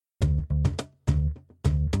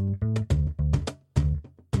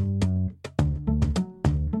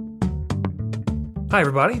Hi,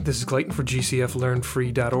 everybody. This is Clayton for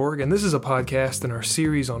GCFLearnFree.org, and this is a podcast in our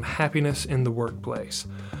series on happiness in the workplace.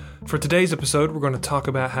 For today's episode, we're going to talk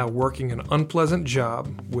about how working an unpleasant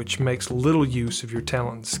job, which makes little use of your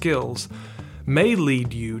talent and skills, may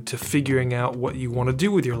lead you to figuring out what you want to do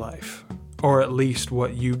with your life, or at least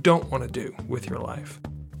what you don't want to do with your life.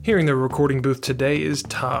 Here in the recording booth today is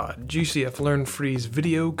Todd, GCF Learn Free's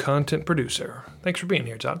video content producer. Thanks for being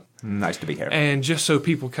here, Todd. Nice to be here. And just so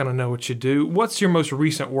people kind of know what you do, what's your most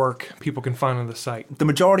recent work people can find on the site? The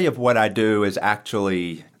majority of what I do is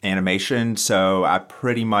actually animation, so I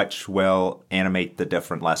pretty much will animate the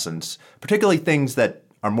different lessons, particularly things that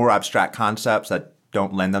are more abstract concepts that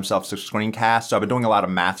don't lend themselves to screencasts. So I've been doing a lot of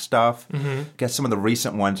math stuff. I guess some of the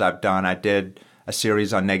recent ones I've done, I did a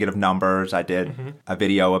series on negative numbers. I did a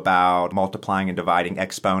video about multiplying and dividing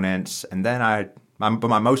exponents. And then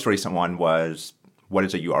my most recent one was, what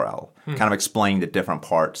is a URL? Kind of explaining the different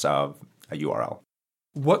parts of a URL.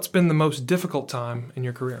 What's been the most difficult time in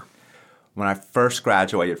your career? When I first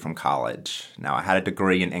graduated from college, now I had a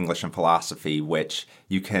degree in English and philosophy, which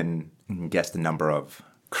you can guess the number of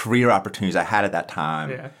career opportunities I had at that time.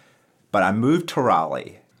 Yeah. But I moved to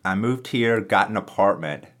Raleigh. I moved here, got an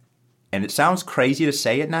apartment. And it sounds crazy to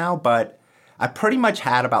say it now, but I pretty much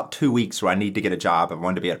had about 2 weeks where I needed to get a job and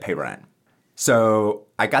wanted to be able to pay rent. So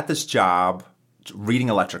I got this job reading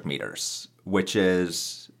electric meters,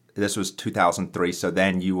 this was 2003. So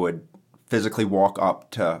then you would physically walk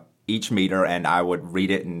up to each meter and I would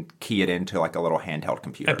read it and key it into like a little handheld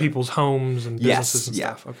computer. At people's homes and businesses and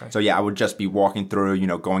stuff? Yeah. Okay. So yeah, I would just be walking through,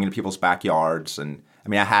 going into people's backyards. And I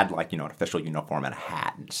mean, I had like, an official uniform and a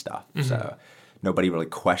hat and stuff. So nobody really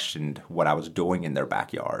questioned what I was doing in their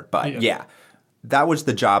backyard. But yeah, that was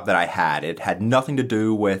the job that I had. It had nothing to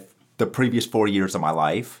do with the previous 4 years of my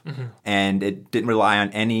life, and it didn't rely on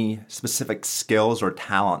any specific skills or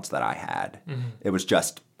talents that I had. It was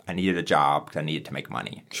just, I needed a job because I needed to make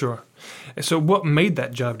money. Sure. So what made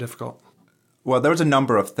that job difficult? Well, there was a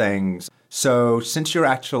number of things. So since you're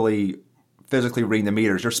actually physically reading the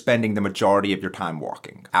meters, you're spending the majority of your time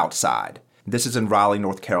walking outside. This is in Raleigh,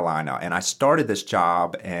 North Carolina, and I started this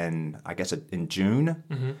job in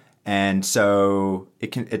June. And so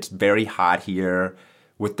it's very hot here.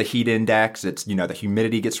 With the heat index, it's, the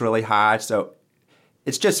humidity gets really high. So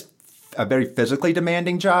it's just a very physically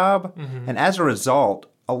demanding job. And as a result,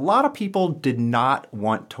 a lot of people did not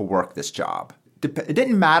want to work this job. It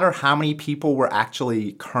didn't matter how many people were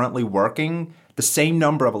actually currently working. The same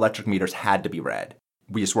number of electric meters had to be read.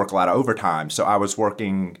 We just work a lot of overtime. So I was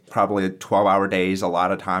working probably 12-hour days a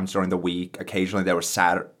lot of times during the week. Occasionally there were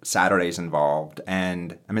Saturdays involved.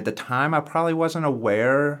 And at the time I probably wasn't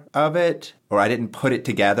aware of it, or I didn't put it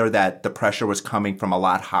together that the pressure was coming from a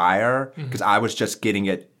lot higher because I was just getting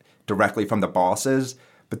it directly from the bosses.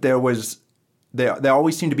 But they always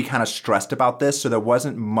seemed to be kind of stressed about this. So there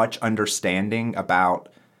wasn't much understanding about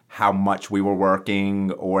how much we were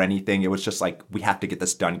working or anything. It was just like, we have to get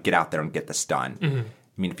this done, get out there and get this done.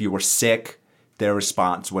 I mean, if you were sick, their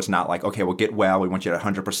response was not like, okay, well, get well, we want you at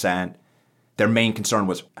 100%. Their main concern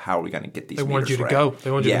was, how are we going to get these meters They wanted you to read? go.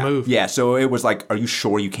 They wanted you to move. Yeah, so it was like, are you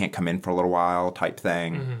sure you can't come in for a little while type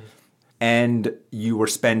thing? And you were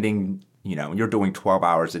spending, you're doing 12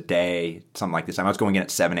 hours a day, something like this. I was going in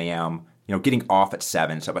at 7 a.m., getting off at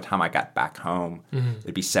 7. So by the time I got back home,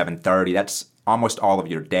 it'd be 7:30. That's almost all of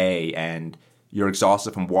your day, and you're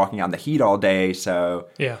exhausted from walking out in the heat all day. So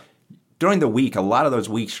during the week, a lot of those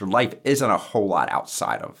weeks, your life isn't a whole lot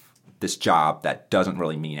outside of this job that doesn't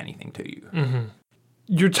really mean anything to you.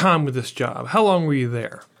 Your time with this job, how long were you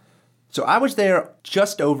there? So I was there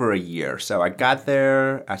just over a year. So I got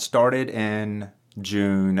there, I started in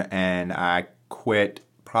June, and I quit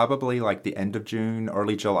probably like the end of June,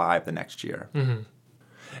 early July of the next year.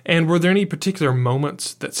 And were there any particular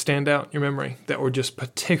moments that stand out in your memory that were just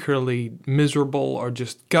particularly miserable or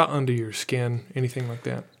just got under your skin, anything like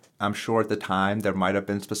that? I'm sure at the time there might have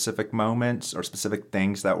been specific moments or specific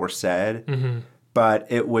things that were said, but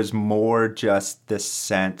it was more just this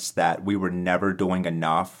sense that we were never doing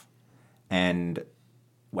enough, and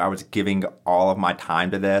I was giving all of my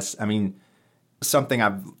time to this. I mean, something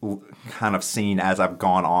I've kind of seen as I've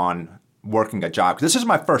gone on working a job. This is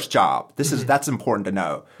my first job. That's important to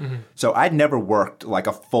know. So I'd never worked like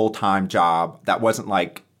a full-time job that wasn't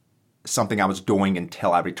like something I was doing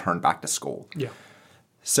until I returned back to school. Yeah.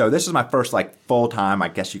 So this is my first like full-time, I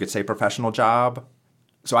guess you could say, professional job.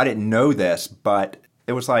 So I didn't know this, but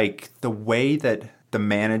it was like the way that the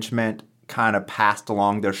management kind of passed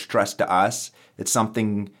along their stress to us. It's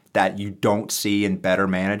something that you don't see in better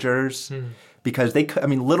managers because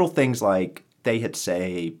little things like they had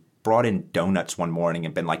say, brought in donuts one morning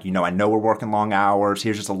and been like, I know we're working long hours.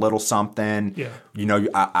 Here's just a little something. Yeah.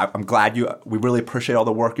 I'm glad we really appreciate all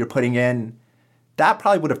the work you're putting in. That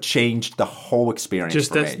probably would have changed the whole experience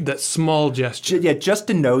just for me. That small gesture. Yeah, just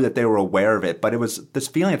to know that they were aware of it. But it was this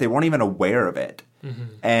feeling that they weren't even aware of it. Mm-hmm.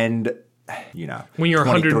 And, when you're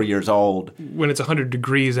 23 years old. When it's 100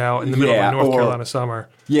 degrees out in the middle of a North Carolina summer.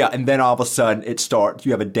 Yeah, and then all of a sudden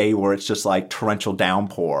you have a day where it's just like torrential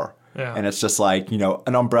downpour. Yeah. And it's just like,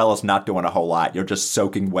 an umbrella's not doing a whole lot. You're just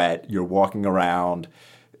soaking wet. You're walking around,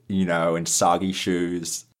 in soggy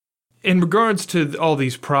shoes. In regards to all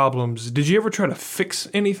these problems, did you ever try to fix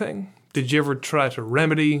anything? Did you ever try to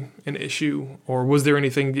remedy an issue? Or was there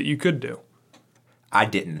anything that you could do? I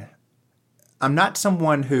didn't. I'm not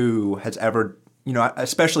someone who has ever,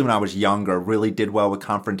 especially when I was younger, really did well with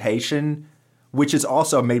confrontation, which is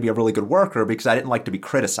also made me a really good worker because I didn't like to be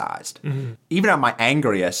criticized. Mm-hmm. Even at my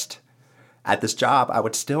angriest at this job, I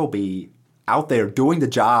would still be out there doing the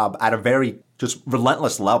job at a very just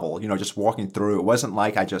relentless level, just walking through. It wasn't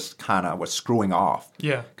like I just kind of was screwing off.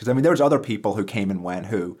 Yeah. Because, there was other people who came and went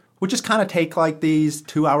who would just kind of take like these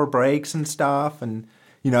 2-hour breaks and stuff. And,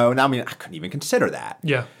 and I couldn't even consider that.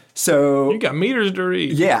 Yeah. So you got meters to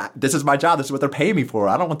read. Yeah, this is my job. This is what they're paying me for.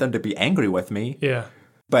 I don't want them to be angry with me. Yeah.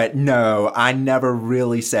 But no, I never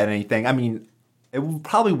really said anything. It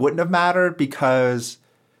probably wouldn't have mattered because,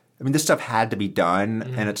 this stuff had to be done.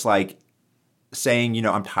 Mm-hmm. And it's like saying,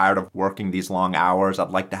 I'm tired of working these long hours. I'd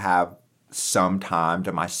like to have some time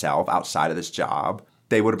to myself outside of this job.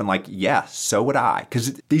 They would have been like, yeah, so would I.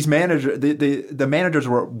 Because these managers, the managers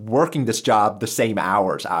were working this job the same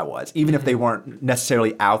hours I was. Even if they weren't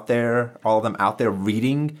necessarily out there, all of them out there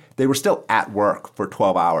reading, they were still at work for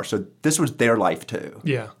 12 hours. So this was their life too.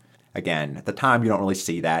 Yeah. Again, at the time, you don't really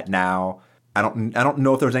see that. Now, I don't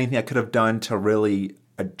know if there was anything I could have done to really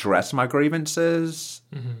address my grievances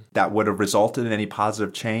that would have resulted in any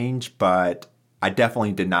positive change. But I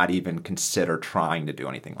definitely did not even consider trying to do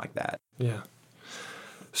anything like that. Yeah.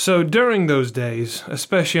 So during those days,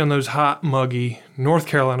 especially on those hot, muggy North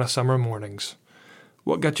Carolina summer mornings,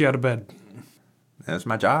 what got you out of bed? That was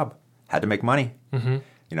my job. Had to make money.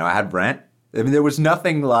 Mm-hmm. I had rent. There was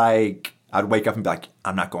nothing like I'd wake up and be like,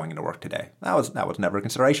 I'm not going into work today. That was never a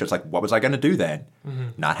consideration. It's like, what was I going to do then? Mm-hmm.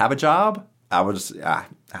 Not have a job? I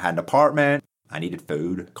had an apartment. I needed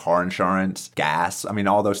food, car insurance, gas.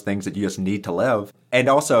 All those things that you just need to live. And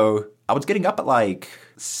also, I was getting up at like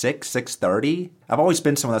 6:30. I've always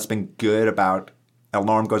been someone that's been good about an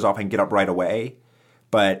alarm goes off and get up right away.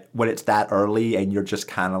 But when it's that early and you're just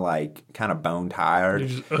kind of bone tired,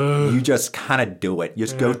 you just kind of do it. You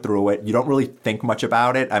just go through it. You don't really think much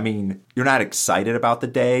about it. You're not excited about the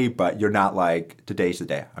day, but you're not like, today's the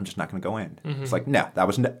day. I'm just not going to go in. Mm-hmm. It's like, no,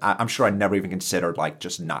 I'm sure I never even considered like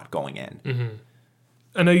just not going in. Mm-hmm.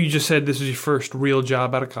 I know you just said this was your first real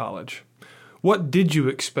job out of college. What did you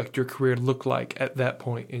expect your career to look like at that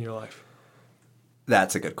point in your life?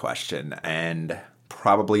 That's a good question. And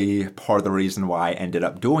probably part of the reason why I ended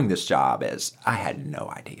up doing this job is I had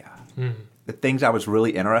no idea. Mm. The things I was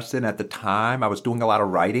really interested in at the time, I was doing a lot of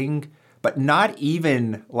writing, but not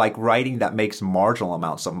even like writing that makes marginal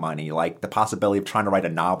amounts of money, like the possibility of trying to write a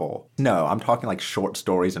novel. No, I'm talking like short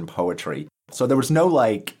stories and poetry. So there was no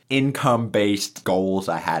like income-based goals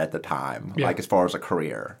I had at the time, like as far as a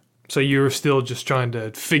career. So you were still just trying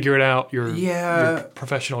to figure it out, your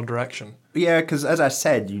professional direction. Yeah, because as I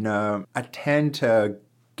said, I tend to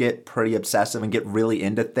get pretty obsessive and get really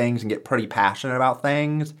into things and get pretty passionate about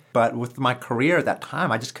things. But with my career at that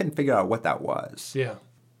time, I just couldn't figure out what that was. Yeah.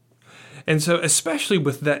 And so especially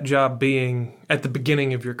with that job being at the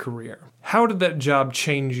beginning of your career, how did that job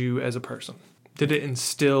change you as a person? Did it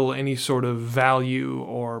instill any sort of value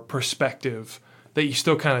or perspective that you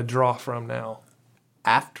still kind of draw from now?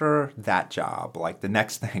 After that job, like the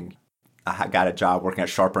next thing, I got a job working at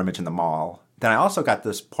Sharper Image in the mall. Then I also got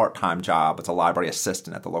this part-time job as a library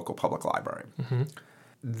assistant at the local public library. Mm-hmm.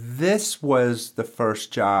 This was the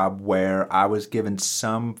first job where I was given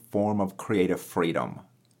some form of creative freedom.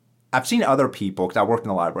 I've seen other people, because I worked in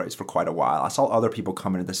the libraries for quite a while, I saw other people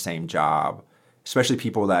come into the same job, especially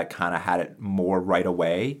people that kind of had it more right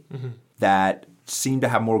away, that seemed to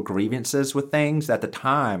have more grievances with things. At the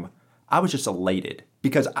time, I was just elated.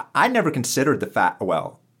 Because I never considered the fact,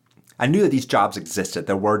 I knew that these jobs existed.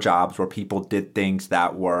 There were jobs where people did things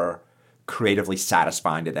that were creatively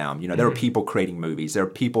satisfying to them. There were people creating movies. There were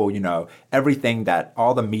people, everything that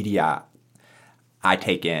all the media I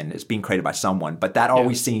take in is being created by someone. But that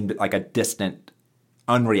always seemed like a distant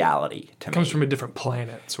unreality to me. It comes from a different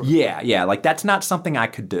planet. Sort of. Yeah. Like that's not something I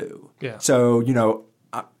could do. Yeah. So,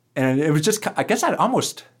 and it was just, I guess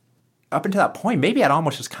up until that point, maybe I'd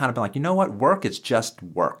almost just kind of been like, you know what? Work is just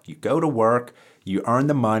work. You go to work, you earn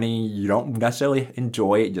the money, you don't necessarily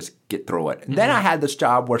enjoy it, you just get through it. And then I had this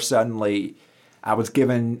job where suddenly I was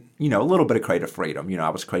given, a little bit of creative freedom. I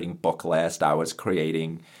was creating book lists, I was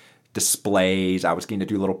creating displays, I was getting to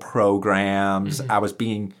do little programs, I was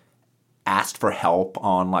being asked for help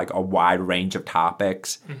on like a wide range of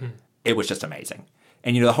topics. It was just amazing.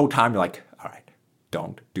 And the whole time you're like, all right,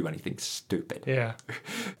 don't do anything stupid. Yeah.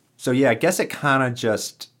 So yeah, I guess it kind of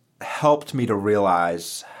just helped me to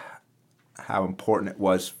realize how important it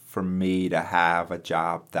was for me to have a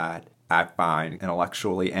job that I find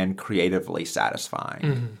intellectually and creatively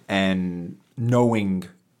satisfying, and knowing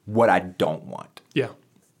what I don't want. Yeah.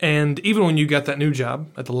 And even when you got that new job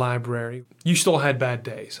at the library, you still had bad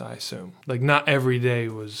days, I assume. Like, not every day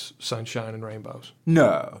was sunshine and rainbows.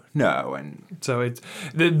 No. And so it's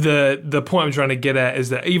the point I'm trying to get at is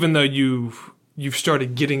that even though you've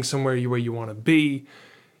started getting somewhere where you want to be,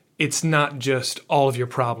 it's not just all of your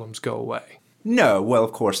problems go away. No, well,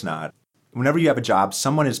 of course not. Whenever you have a job,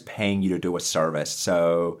 someone is paying you to do a service,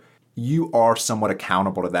 so you are somewhat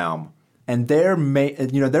accountable to them. And their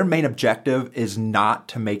main objective is not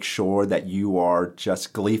to make sure that you are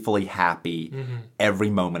just gleefully happy every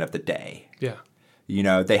moment of the day. Yeah.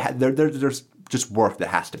 There's just work that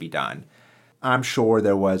has to be done. I'm sure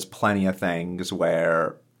there was plenty of things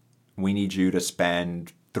where we need you to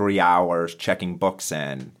spend 3 hours checking books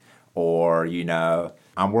in, or,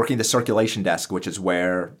 I'm working the circulation desk, which is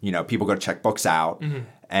where, people go to check books out,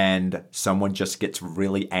 and someone just gets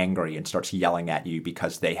really angry and starts yelling at you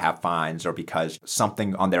because they have fines or because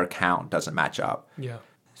something on their account doesn't match up. Yeah.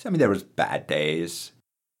 So, there was bad days.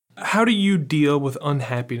 How do you deal with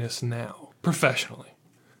unhappiness now, professionally?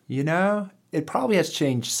 It probably has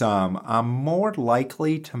changed some. I'm more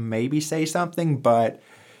likely to maybe say something, but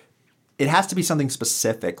it has to be something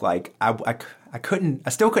specific. Like, I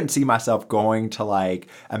still couldn't see myself going to like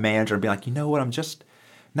a manager and being like, you know what, I'm just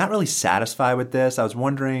not really satisfied with this. I was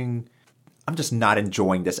wondering, I'm just not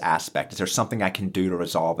enjoying this aspect. Is there something I can do to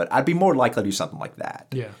resolve it? I'd be more likely to do something like that.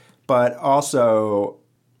 Yeah. But also,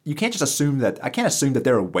 I can't assume that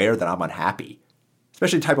they're aware that I'm unhappy.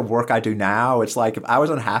 Especially the type of work I do now. It's like if I was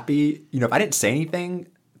unhappy, if I didn't say anything,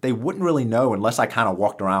 they wouldn't really know unless I kind of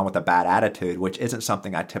walked around with a bad attitude, which isn't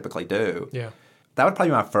something I typically do. Yeah. That would probably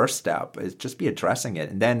be my first step, is just be addressing it.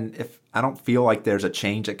 And then if I don't feel like there's a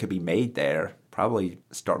change that could be made there, probably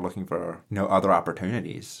start looking for, other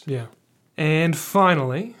opportunities. Yeah. And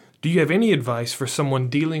finally, do you have any advice for someone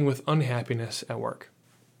dealing with unhappiness at work?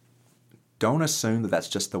 Don't assume that that's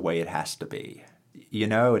just the way it has to be.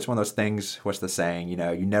 It's one of those things, what's the saying,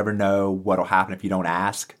 you never know what'll happen if you don't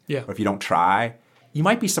ask, or if you don't try. You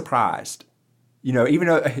might be surprised. Even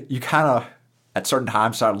though you kind of, at certain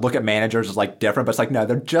times, start to look at managers as like different, but it's like, no,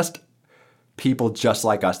 they're just people just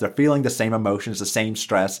like us. They're feeling the same emotions, the same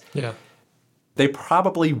stress. Yeah. They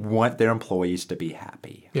probably want their employees to be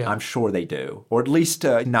happy. Yeah. I'm sure they do. Or at least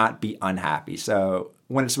to not be unhappy. So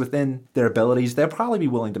when it's within their abilities, they'll probably be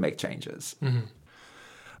willing to make changes. Mm-hmm.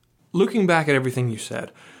 Looking back at everything you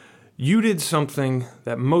said, you did something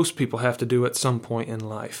that most people have to do at some point in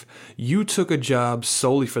life. You took a job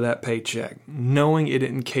solely for that paycheck, knowing it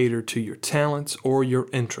didn't cater to your talents or your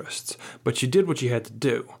interests, but you did what you had to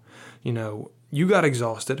do. You got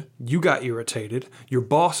exhausted, you got irritated, your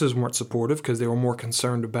bosses weren't supportive because they were more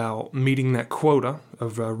concerned about meeting that quota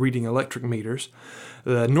of reading electric meters.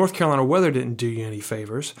 The North Carolina weather didn't do you any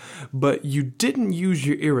favors, but you didn't use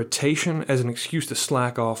your irritation as an excuse to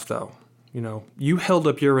slack off, though. You held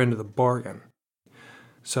up your end of the bargain.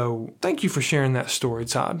 So thank you for sharing that story,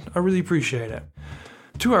 Todd. I really appreciate it.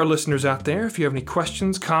 To our listeners out there, if you have any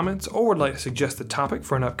questions, comments, or would like to suggest a topic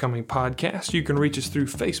for an upcoming podcast, you can reach us through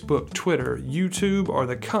Facebook, Twitter, YouTube, or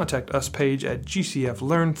the Contact Us page at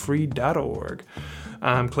gcflearnfree.org.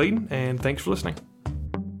 I'm Clayton, and thanks for listening.